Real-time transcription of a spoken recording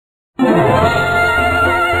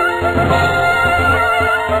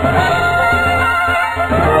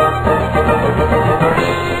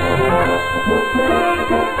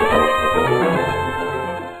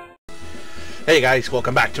Hey guys,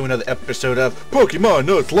 welcome back to another episode of Pokemon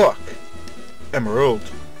Nuzlocke Emerald.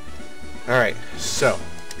 Alright, so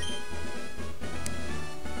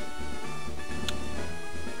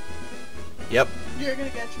yep. You're gonna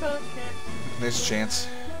get your butt kicked. There's a chance.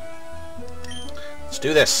 Let's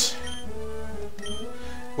do this.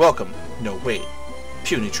 Welcome. No, wait.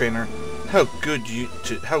 Puny Trainer. How good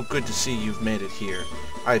to see you've made it here.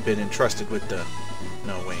 I've been entrusted with the...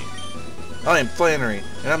 No, wait. I am Flannery,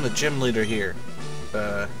 and I'm the gym leader here.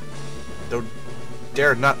 Don't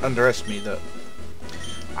dare not underestimate me, though.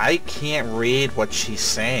 I can't read what she's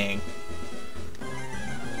saying.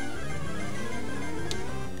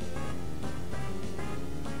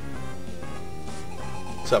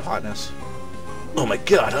 What's up, Hotness? Oh my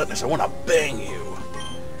god, Hotness, I want to bang you!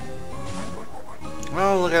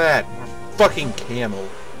 Oh, look at that. We're fucking camel.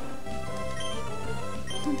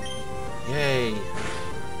 Yay.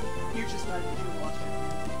 You're just not even watching.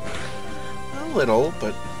 A little,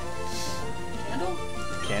 but... Candle?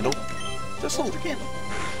 Candle? Just a Hold little. your candle.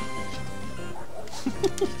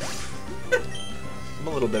 I'm a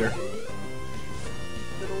little bitter.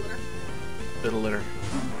 Little litter. Little litter.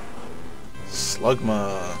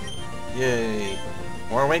 Slugma. Yay.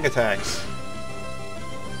 More wing attacks.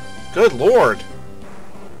 Good lord.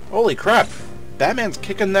 Holy crap. Batman's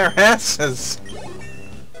kicking their asses.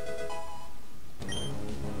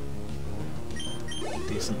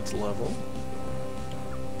 Decent level.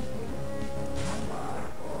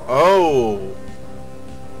 Oh.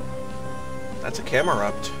 That's a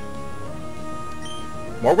Camerupt.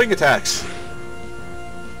 More wing attacks.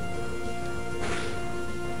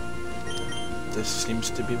 This seems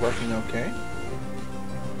to be working okay.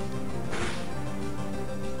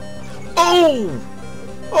 Oh!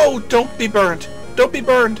 Oh, don't be burned. Don't be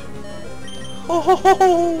burned. Oh, ho, ho,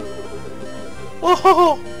 ho. Oh, ho,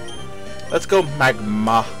 ho. Let's go,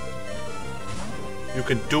 Magma. You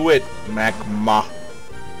can do it, Magma.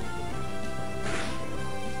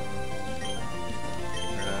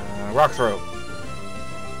 Rock throw.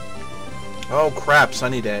 Oh crap,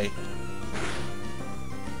 sunny day.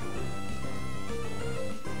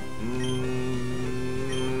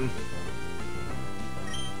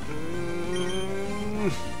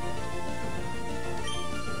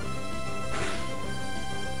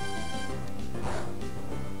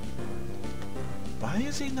 Why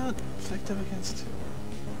is he not effective against...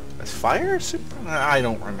 Is fire super? I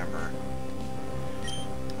don't remember.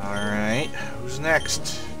 Alright, who's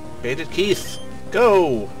next? Baited Keith,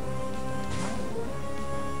 go!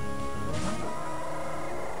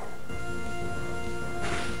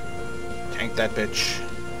 Tank that bitch.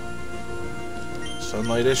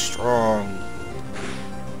 Sunlight is strong.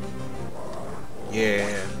 Yeah.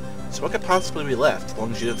 So what could possibly be left, as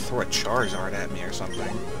long as you didn't throw a Charizard at me or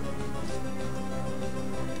something?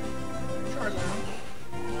 Charizard.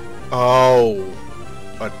 Oh.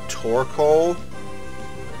 A Torkoal?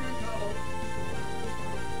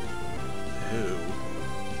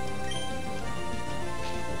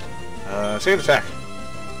 Sand attack.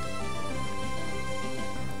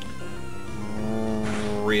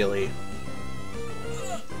 Really?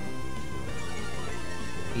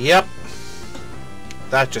 Yep.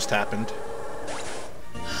 That just happened.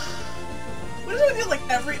 What does it feel like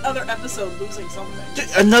every other episode losing something?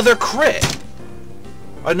 Another crit!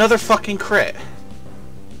 Another fucking crit.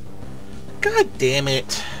 God damn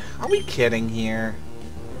it. Are we kidding here?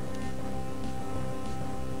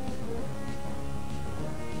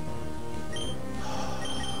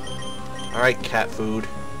 Alright, cat food.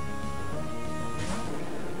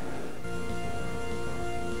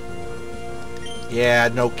 Yeah,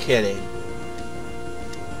 no kidding.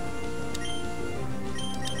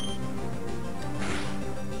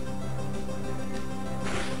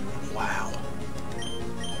 Wow.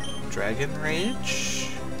 Dragon Rage?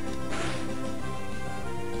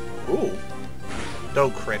 Ooh.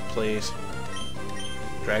 Don't crit, please.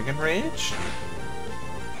 Dragon Rage?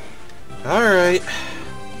 Alright.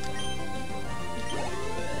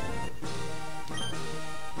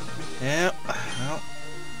 Yep, well,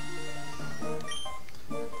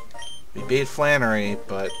 we beat Flannery,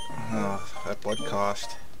 but that blood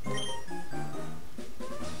cost.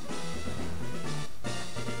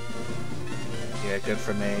 Yeah, good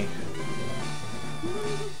for me.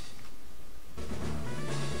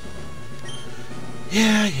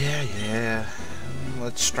 Yeah.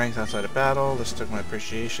 Let's strength outside of battle. This took my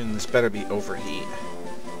appreciation. This better be overheat.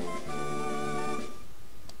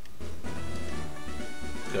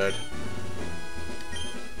 Good.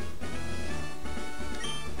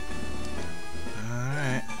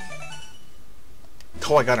 Alright.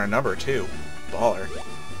 Oh, I got her number too. Baller.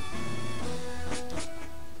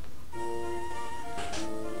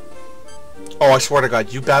 Oh, I swear to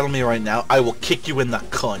God, you battle me right now, I will kick you in the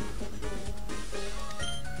cunt.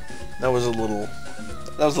 That was a little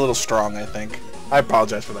strong, I think. I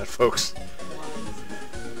apologize for that, folks.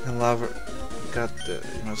 And lava got the,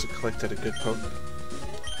 you must have collected a good poke.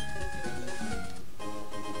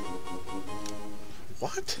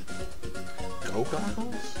 What? Go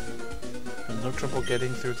goggles? And no trouble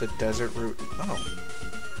getting through the desert route. Oh.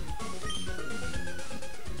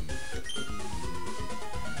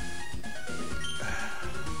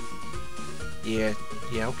 Yeah,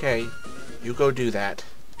 okay. You go do that.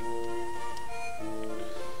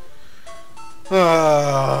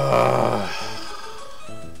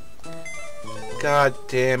 God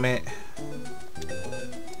damn it.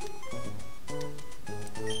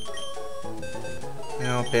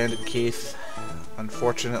 Well, Bandit Keith,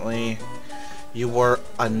 unfortunately, you were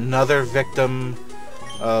another victim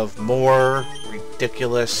of more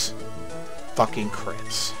ridiculous fucking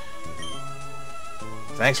crits.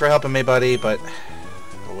 Thanks for helping me, buddy, but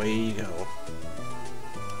away you go.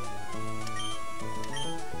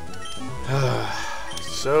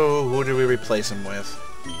 So, who do we replace him with?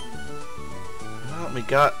 Well, we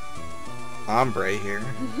got Ombre here.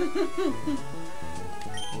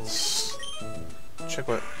 Let's check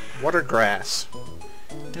what... Water grass.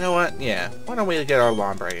 You know what? Yeah. Why don't we get our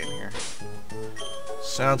Lombre in here?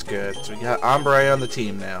 Sounds good. So we got Ombre on the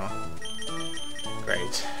team now.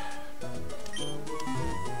 Great.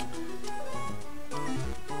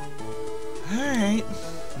 Alright.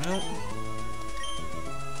 Well...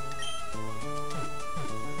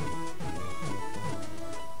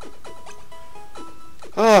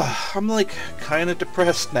 I'm like kinda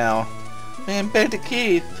depressed now. Man, Bandit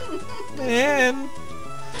Keith. Man.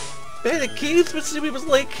 Bandit Keith was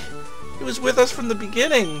like, he was with us from the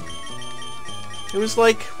beginning. It was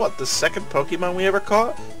like, what, the second Pokemon we ever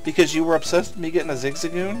caught? Because you were obsessed with me getting a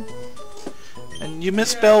Zigzagoon? And you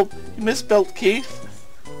misspelled Keith?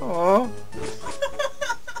 Aww.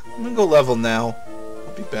 I'm gonna go level now.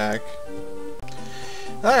 I'll be back.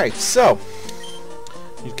 Alright, so.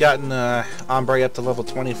 You've gotten Ombre up to level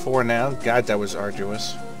 24 now. God, that was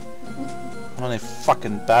arduous. How many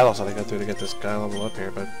fucking battles did I go through to get this guy level up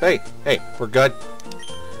here? But hey, we're good.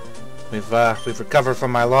 We've recovered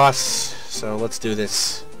from my loss, so let's do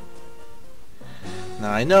this.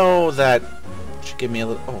 Now I know that should give me a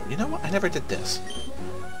little. Oh, you know what? I never did this.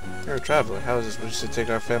 You're a traveler. How is this? We should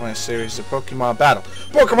take our family a series of Pokemon battle.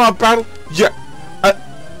 Pokemon battle. Yeah.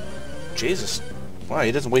 Jesus. Wow,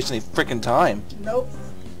 he doesn't waste any freaking time. Nope.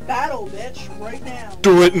 Battle, bitch, right now.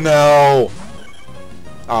 Do it now!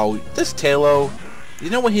 Oh, this Tailo, you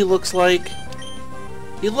know what he looks like?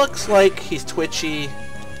 He looks like he's twitchy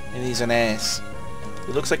and he's an ass.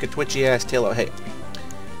 He looks like a twitchy ass Tailo. Hey,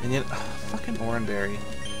 and yet, fucking Oranberry.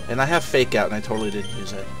 And I have Fake Out and I totally didn't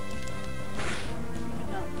use it.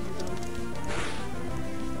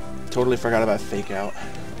 Totally forgot about Fake Out.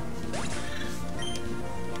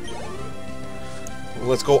 Well,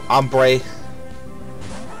 let's go, Ombre.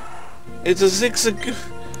 It's a zigzag.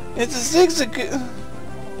 It's a zigzag.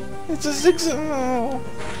 It's a zigzag. Oh.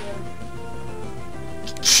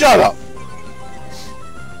 Shut up.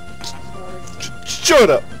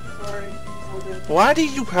 Shut up. Sorry. Why do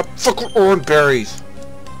you have fucking orange berries?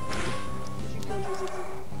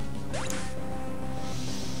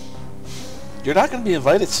 You're not gonna be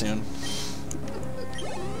invited soon.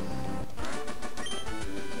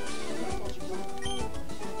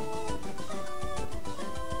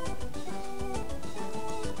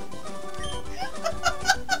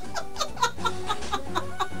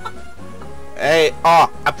 Hey, I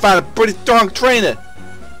found a pretty strong trainer.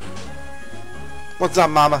 What's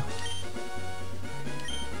up, mama?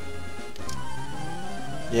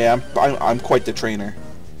 Yeah, I'm quite the trainer.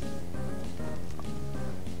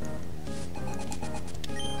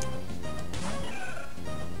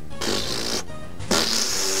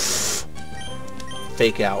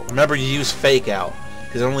 Fake Out. Remember, you use Fake Out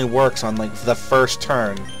because it only works on like the first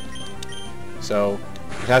turn. So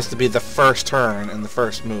it has to be the first turn and the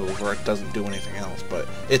first move, or it doesn't do anything else. But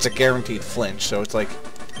it's a guaranteed flinch, so it's like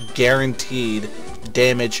guaranteed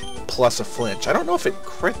damage plus a flinch. I don't know if it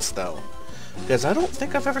crits though, because I don't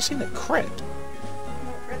think I've ever seen it crit.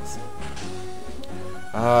 No crits.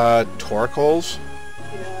 Torkoals?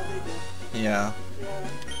 Yeah, they do. Yeah. Yeah,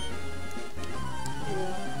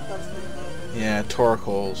 that's the thing. Yeah,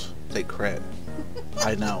 Torkoals. They crit.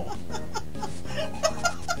 I know.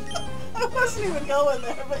 I wasn't even going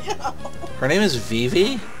there, but yeah. Her name is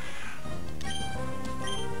Vivi?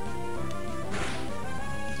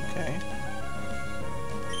 Okay.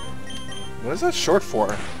 What is that short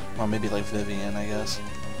for? Well, maybe like Vivian, I guess.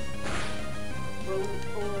 Or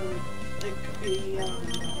like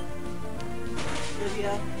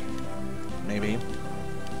maybe.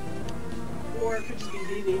 Or it could just be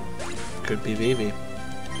Vivi. Could be Vivi.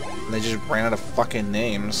 And they just ran out of fucking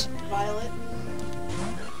names. Violet.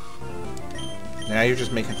 Now you're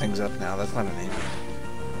just making things up now. That's not a name.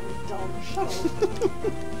 Dumb. Shut up.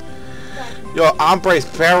 Yo, Hombre's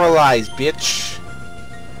paralyzed, bitch.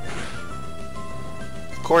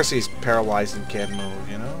 Of course he's paralyzed and can't move,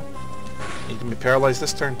 you know? He can be paralyzed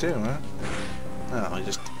this turn too, huh? Oh, he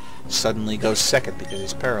just suddenly goes second because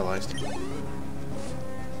he's paralyzed.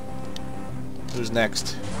 Who's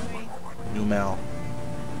next? Numel.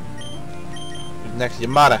 Who's next?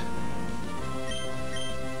 Yamada.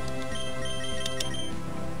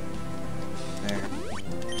 There.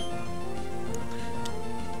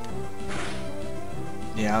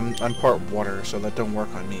 Yeah, I'm part water, so that don't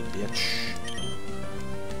work on me, bitch.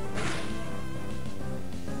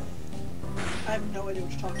 I have no idea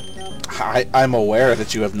what you're talking about. I'm aware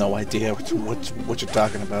that you have no idea what you're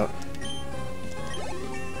talking about.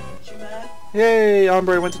 You mad? Yay!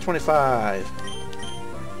 Ombre went to 25.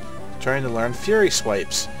 Trying to learn Fury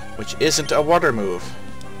Swipes, which isn't a water move.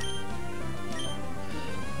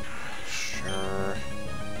 Sure.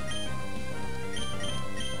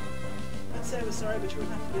 I'd say I was sorry, but you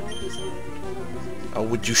wouldn't have to be able to say that you told her. Oh,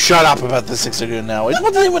 would you shut up about the Zigzagoon now? It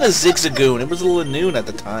wasn't even a Zigzagoon. It was a Lanoon at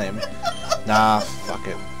the time. Nah, fuck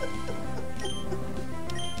it.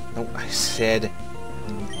 No, I said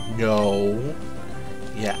no.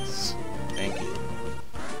 Yes. Thank you.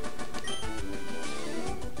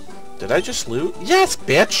 Did I just lose? Yes,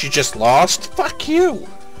 bitch, you just lost. Fuck you.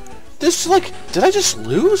 This is like, did I just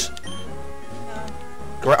lose?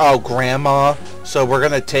 Oh, Grandma. So we're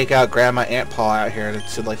gonna take out Grandma Aunt Paw out here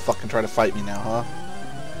to like fucking try to fight me now, huh?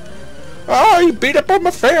 Oh, you beat up on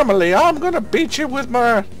my family. I'm gonna beat you with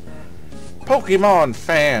my Pokemon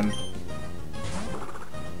fan.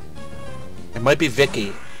 It might be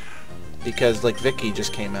Vicky. Because, like, Vicky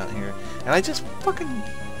just came out here. And I just fucking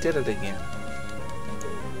did it again.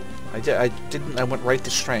 I went right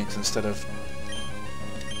to strength instead of...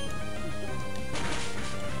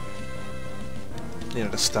 You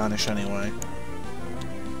know, astonish anyway.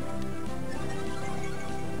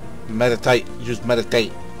 Meditate. Use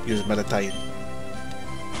meditate. Use meditate.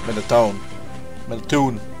 Metatone.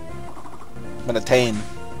 Metatune. Meditate.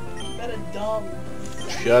 Meta-dumb.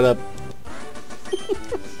 Shut up.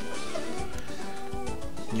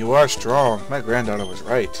 You are strong. My granddaughter was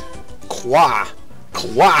right. Qua!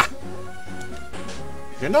 Qua!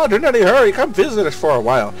 If you're not in any hurry, come visit us for a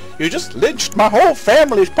while. You just lynched my whole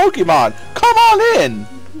family's Pokemon. Come on in!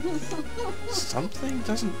 Something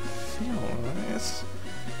doesn't feel right.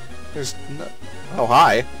 There's no... Oh,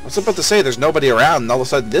 hi. I was about to say there's nobody around, and all of a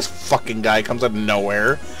sudden this fucking guy comes out of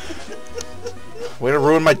nowhere. Way to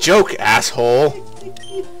ruin my joke, asshole.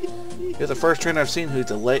 You're the first trainer I've seen who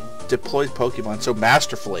deploys Pokemon so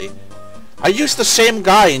masterfully. I used the same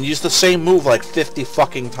guy and used the same move like 50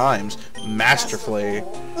 fucking times. Masterfully.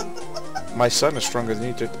 My son is stronger than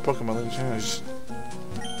you. Take the Pokemon Legends.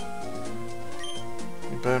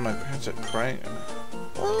 You better my grandson crying.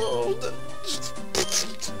 Oh,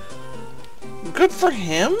 good for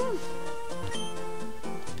him.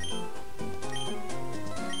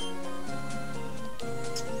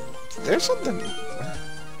 There's something.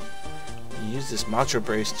 Use this Macho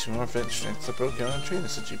Brace to more event strength the Pokemon trainer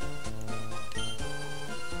since you.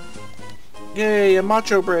 Yay, a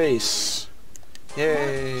Macho Brace!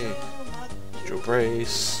 Yay! Macho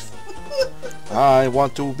Brace. I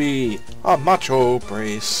want to be a Macho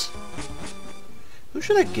Brace. Who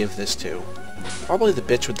should I give this to? Probably the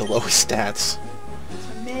bitch with the lowest stats.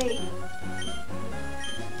 To me.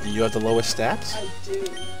 You have the lowest stats? I do.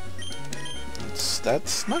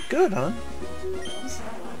 That's not good, huh? I'm sorry.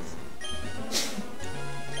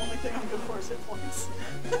 Only thing I'm good for is hit points.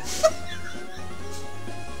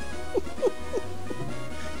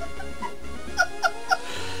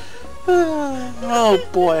 Oh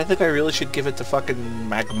boy, I think I really should give it to fucking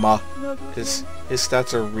Magma. Because his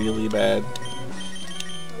stats are really bad.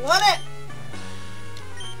 Want it!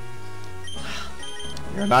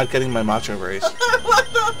 You're not getting my Macho Brace. I want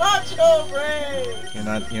the Macho Brace! You're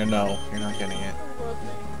not getting it.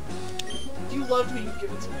 If you loved me, you'd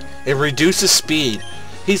give it to me. It reduces speed.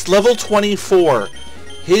 He's level 24.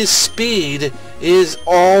 His speed is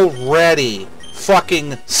already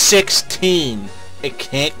fucking 16. It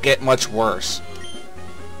can't get much worse.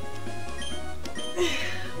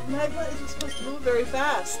 Magma isn't supposed to move very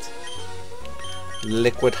fast.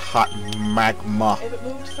 Liquid hot magma. If it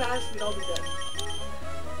moved fast, we'd all be dead.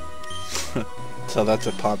 So that's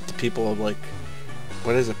a pop. The people like,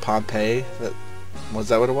 what is it? Pompeii? Was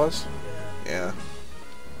that what it was? Yeah.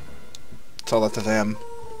 Tell that to them.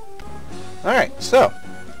 Alright, so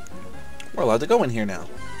we're allowed to go in here now.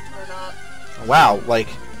 Or not. Wow, like,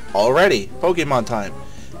 already. Pokemon time.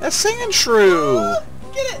 A Sandshrew!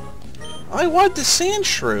 Get it! I want the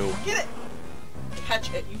Sandshrew! Get it!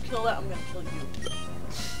 Catch it. You kill that, I'm gonna kill you.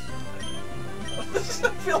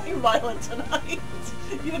 I'm feeling violent tonight.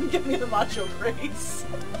 You didn't give me the macho praise.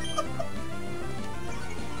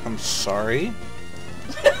 I'm sorry?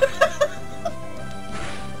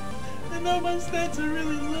 I know my stats are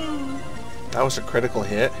really low. That was a critical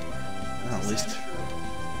hit. Well, at least...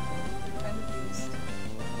 Kind of used.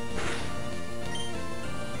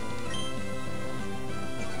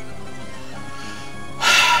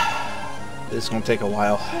 This is gonna take a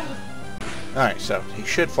while. Alright, so he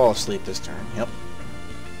should fall asleep this turn. Yep.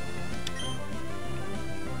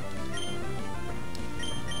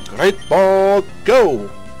 Great ball, go!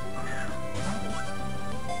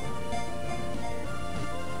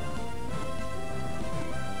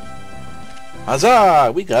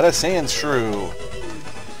 Huzzah! We got a Sandshrew!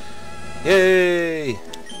 Yay!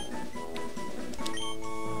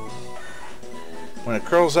 When it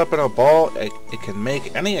curls up in a ball, it can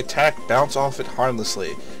make any attack bounce off it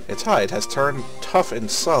harmlessly. Its hide has turned tough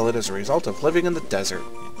and solid as a result of living in the desert.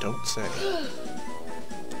 You don't say.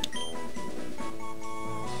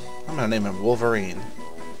 I'm gonna name him Wolverine.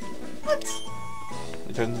 What?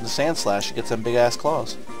 He turns into Sand Slash, he gets them big ass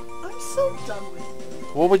claws. I'm so done with you.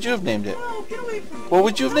 What would you have named it? No, get away from me. What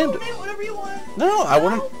would you have named it? Name whatever you want. No, I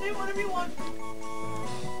wouldn't. Name whatever you want.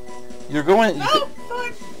 You're going. No,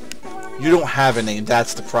 fine. You don't have a name.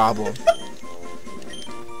 That's the problem. Name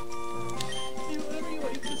whatever you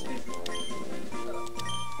want. You just be... Shut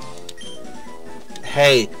up.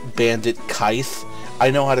 Hey, Bandit Kythe.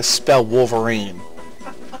 I know how to spell Wolverine.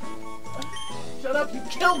 Shut up, you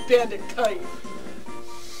killed Bandit Kite.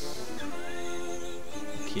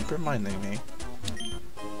 Keep reminding me.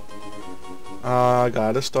 I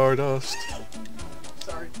got a Stardust.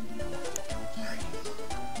 Sorry.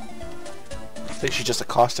 I think she just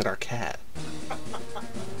accosted our cat.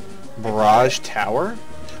 Mirage Tower?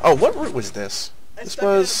 Oh, what route was this? This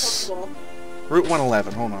was Route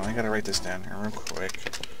 111. Hold on, I gotta write this down here real quick.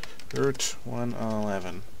 Route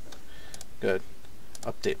 111. Good.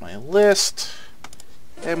 Update my list.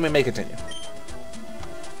 And we may continue.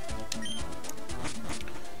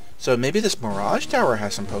 So maybe this Mirage Tower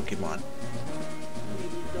has some Pokemon.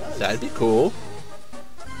 That'd be cool.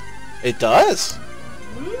 It does?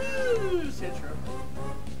 Woo! Sandshrew.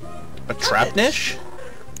 A Trapnish?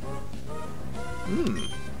 Hmm.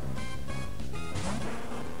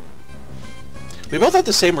 We both had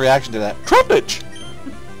the same reaction to that. Trapnish!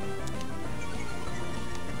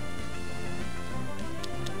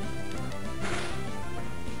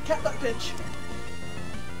 Cat butt pinch.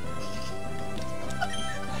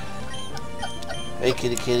 Hey,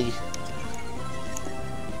 kitty kitty.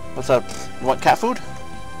 What's up? You want cat food?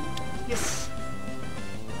 Yes.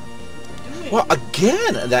 Well,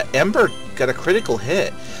 again, that Ember got a critical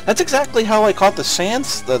hit. That's exactly how I caught the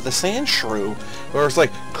Sandshrew, where it's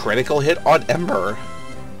like, critical hit on Ember.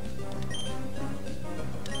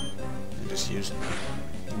 I just used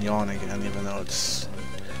Yawn again, even though it's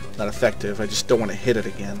not effective. I just don't want to hit it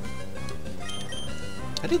again.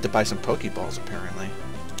 I need to buy some Pokeballs, apparently.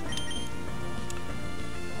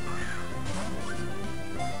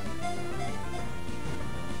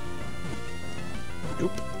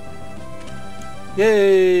 Nope.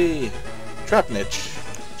 Yay! Trapnish.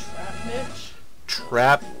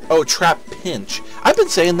 Trapnish? Oh, Trapinch. I've been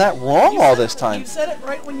saying that wrong all this time. You said it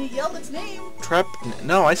right when you yelled its name.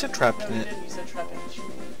 No, I said Trap... No, you didn't. You said Trapinch.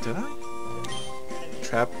 Did I?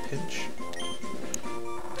 Trapinch?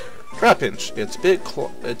 Trapinch.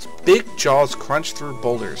 Its big jaws crunch through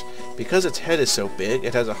boulders. Because its head is so big,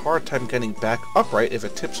 it has a hard time getting back upright if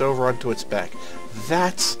it tips over onto its back.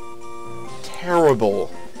 That's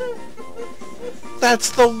terrible.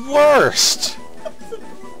 That's the worst.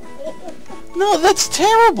 No, that's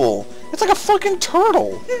terrible. It's like a fucking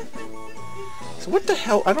turtle. So what the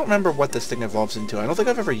hell? I don't remember what this thing evolves into. I don't think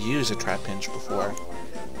I've ever used a Trapinch before.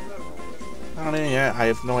 I don't know yet. I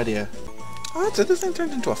have no idea. Oh, that's it. This thing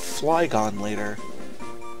turns into a Flygon later.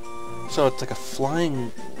 So it's like a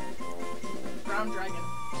flying... Brown dragon.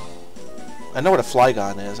 I know what a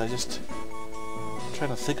Flygon is. I'm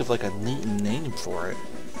trying to think of like a neat name for it.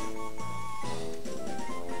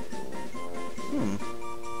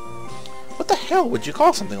 What the hell would you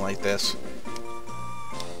call something like this?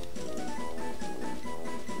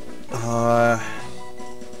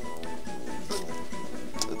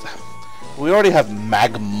 We already have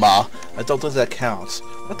Magma. I don't think that counts.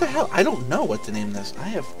 What the hell? I don't know what to name this.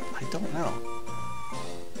 I don't know.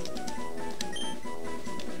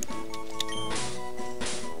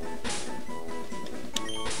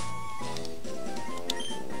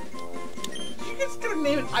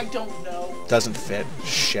 even... I don't know. Doesn't fit.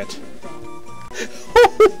 Shit.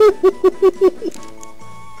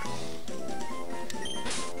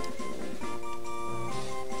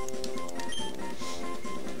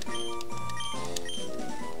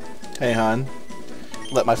 Hey, hon.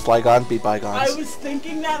 Let my Flygon be bygones. I was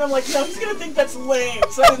thinking that. I'm like, no, he's gonna think that's lame,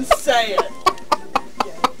 so I didn't say it.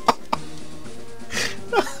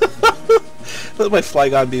 Let my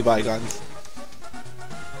Flygon be bygones.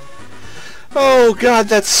 Oh god,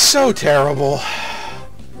 that's so terrible.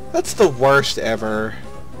 That's the worst ever.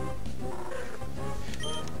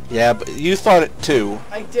 Yeah, but you thought it too.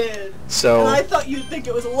 I did. So... And I thought you'd think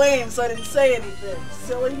it was lame, so I didn't say anything.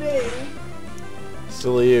 Silly me.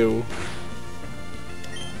 Silly you.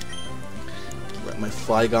 Let my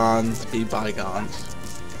Flygons be bygones.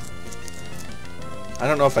 I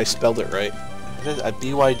don't know if I spelled it right. It is a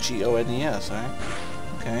B-Y-G-O-N-E-S, right?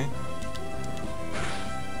 Okay.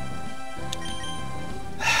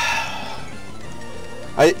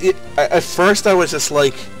 At first I was just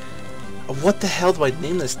like, what the hell do I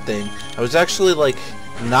name this thing? I was actually like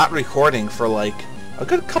not recording for like a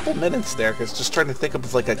good couple minutes there, cause just trying to think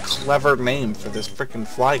of like a clever name for this frickin'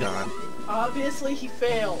 Flygon. Obviously he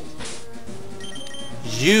failed.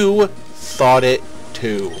 You thought it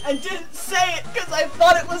too. And didn't say it because I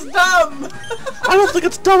thought it was dumb. I don't think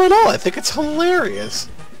it's dumb at all. I think it's hilarious.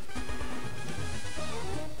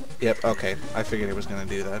 Yep, okay. I figured he was gonna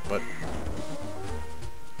do that, but...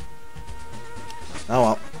 oh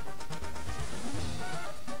well.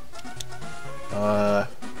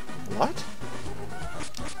 What?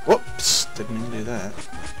 Whoops! Didn't mean to do that.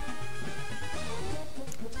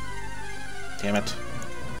 Damn it.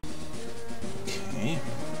 Okay.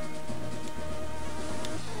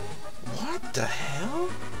 What the hell?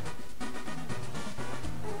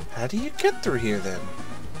 How do you get through here then?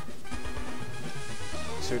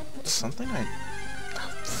 Is there something I...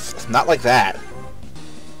 not like that.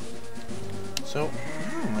 So,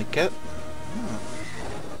 I get...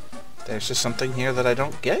 there's just something here that I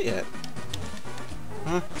don't get yet.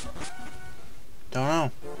 Huh. Don't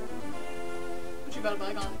know. But you got a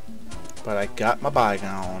Bygone. But I got my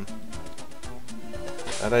Bygone.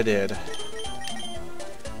 That I did.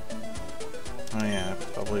 Oh yeah,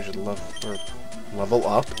 probably should level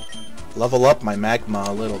up my magma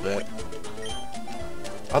a little bit.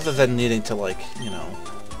 Other than needing to, like, you know...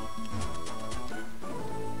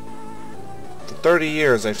 For 30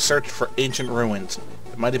 years I've searched for ancient ruins.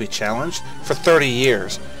 Am I to be challenged? For 30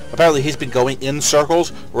 years. Apparently he's been going in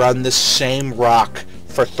circles around this same rock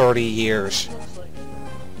for 30 years.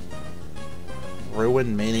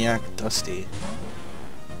 Ruin Maniac Dusty.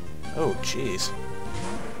 Oh, jeez.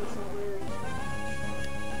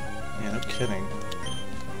 Yeah, no kidding.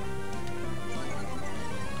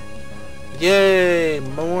 Yay!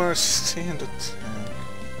 More sand attack.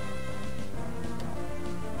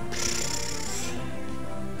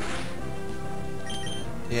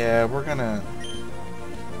 Yeah, we're gonna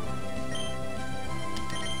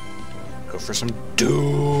go for some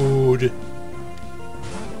dude.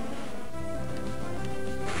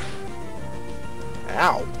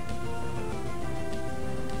 Ow.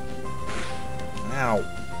 Ow.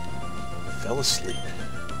 Fell asleep.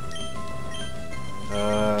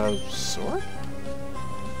 Sword?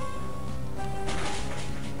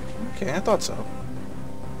 Okay, I thought so.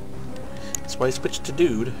 That's why I switched to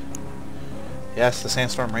dude. Yes, the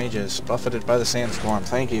sandstorm rages. Buffeted by the sandstorm.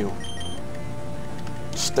 Thank you.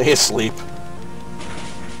 Stay asleep.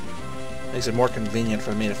 Makes it more convenient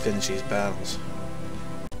for me to finish these battles.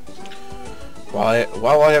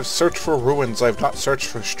 While I have searched for ruins, I have not searched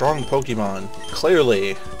for strong Pokemon.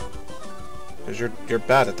 Clearly. Because you're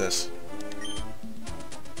bad at this.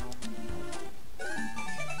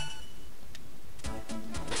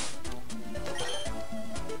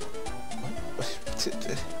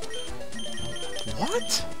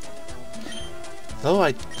 What? Though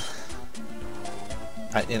I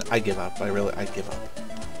give up. I give up.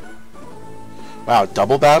 Wow,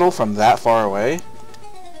 double battle from that far away?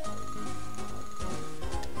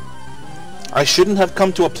 I shouldn't have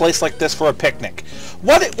come to a place like this for a picnic.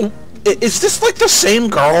 What? Is this like the same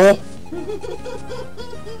girl?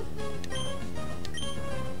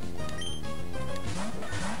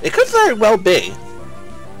 It could very well be.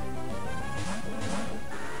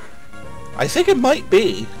 I think it might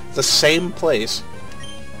be the same place.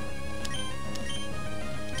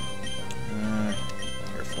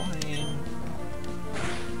 You're flying.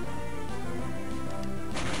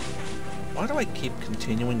 Why do I keep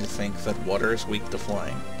continuing to think that water is weak to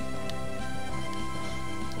flying?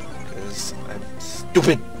 Because I'm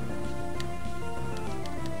stupid.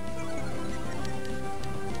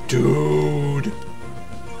 Dude.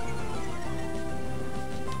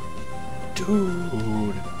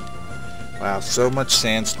 Dude. Wow, so much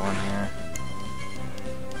sandstorm here.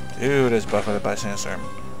 Dude is buffeted by sandstorm.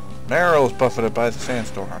 Meryl's buffeted by the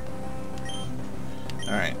sandstorm.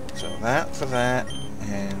 Alright, so that for that,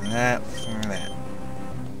 and that for that.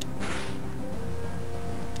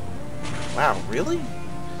 Wow, really?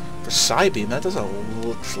 For Psybeam, that does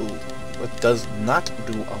that does not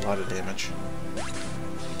do a lot of damage.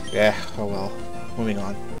 Yeah, oh well. Moving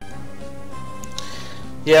on.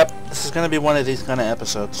 Yep, this is gonna be one of these kind of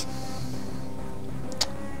episodes.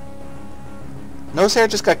 Nosehair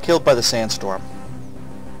just got killed by the sandstorm.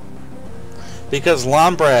 Because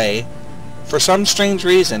Lombre, for some strange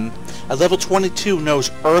reason, at level 22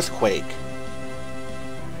 knows Earthquake.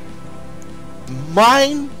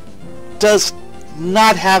 Mine does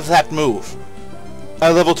not have that move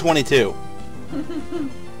at level 22.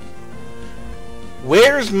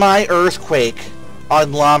 Where's my Earthquake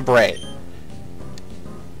on Lombre?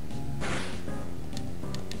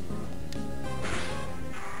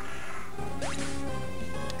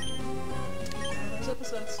 Those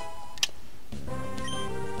episodes.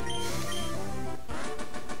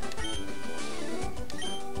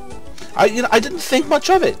 I didn't think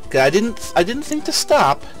much of it. I didn't think to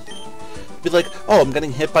stop. Be like, oh, I'm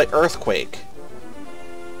getting hit by Earthquake.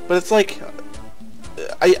 But it's like,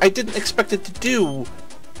 I didn't expect it to do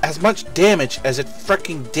as much damage as it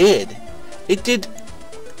freaking did. It did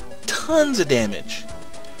tons of damage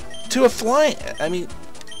to a flying. I mean,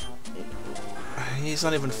 he's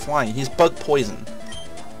not even flying. He's bug poison.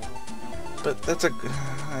 But that's a.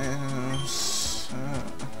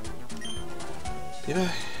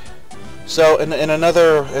 So in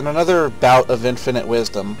another bout of infinite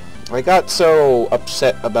wisdom, I got so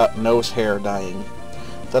upset about Nosehair dying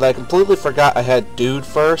that I completely forgot I had Dude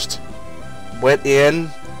first. Went in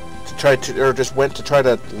to try to, or just went to try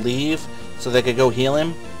to leave so they could go heal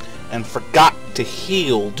him, and forgot to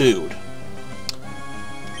heal Dude.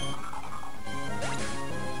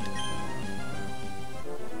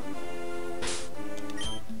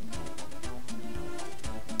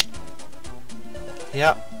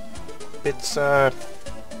 Yep. It's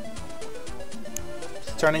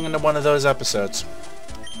turning into one of those episodes.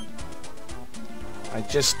 I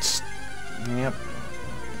just... Yep.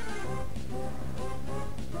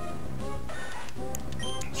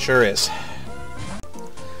 Sure is.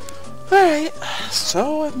 Alright,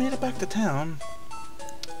 so I've made it back to town.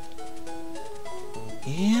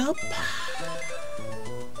 Yep.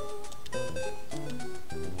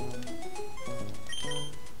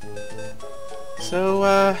 So,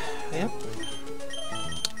 yep.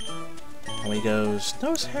 Away goes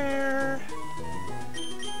Nosehair.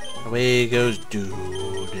 Away goes Dude.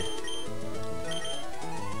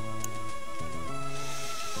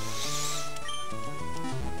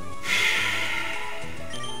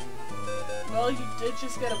 Well, you did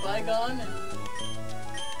just get a bygone, and...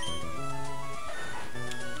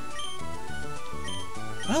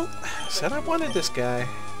 Well, I said I wanted this guy.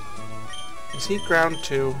 Is he ground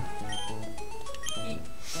 2?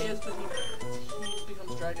 He is, but he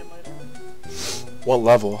becomes dragon later. What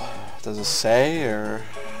level? Does it say, or...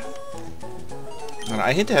 I don't know,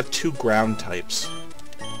 I hate to have 2 ground types.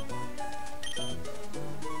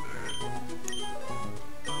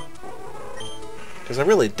 Because I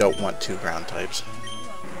really don't want 2 ground types.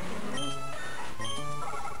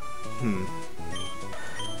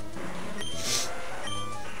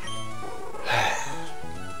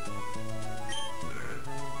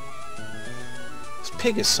 This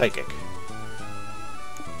pig is psychic.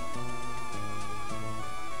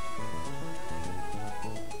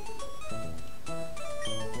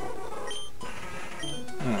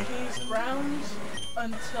 He's ground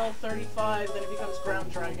until 35, then it becomes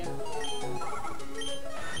ground dragon.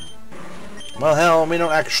 Well, hell, we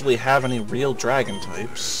don't actually have any real dragon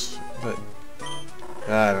types, but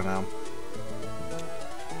I don't know.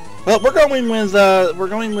 Well, we're going with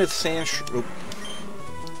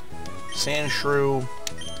Sandshrew,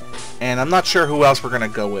 and I'm not sure who else we're gonna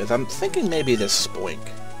go with. I'm thinking maybe this Spoink,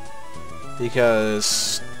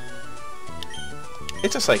 because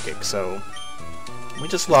it's a psychic, so we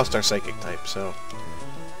just lost our psychic type, so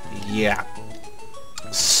yeah.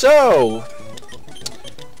 So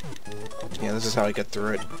yeah, this is how I get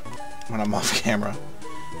through it when I'm off camera.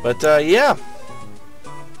 But yeah,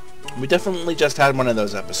 we definitely just had one of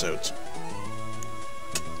those episodes.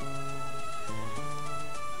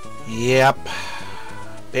 Yep.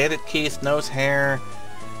 Bandit Keith, Nosehair,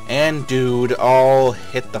 and Dude all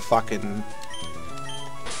hit the fucking...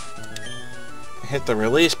 hit the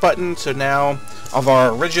release button, so now, of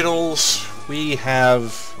our originals, we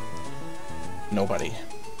have... nobody.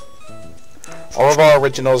 All of our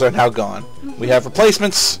originals are now gone. We have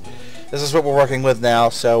replacements. This is what we're working with now,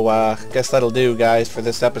 so guess that'll do, guys, for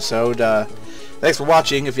this episode. Thanks for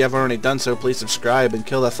watching. If you haven't already done so, please subscribe and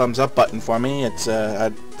kill that thumbs up button for me. It's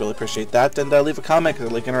I'd really appreciate that. And leave a comment, 'cause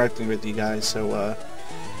I like interacting with you guys. So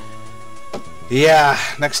yeah,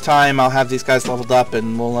 next time I'll have these guys leveled up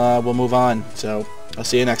and we'll move on. So I'll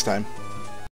see you next time.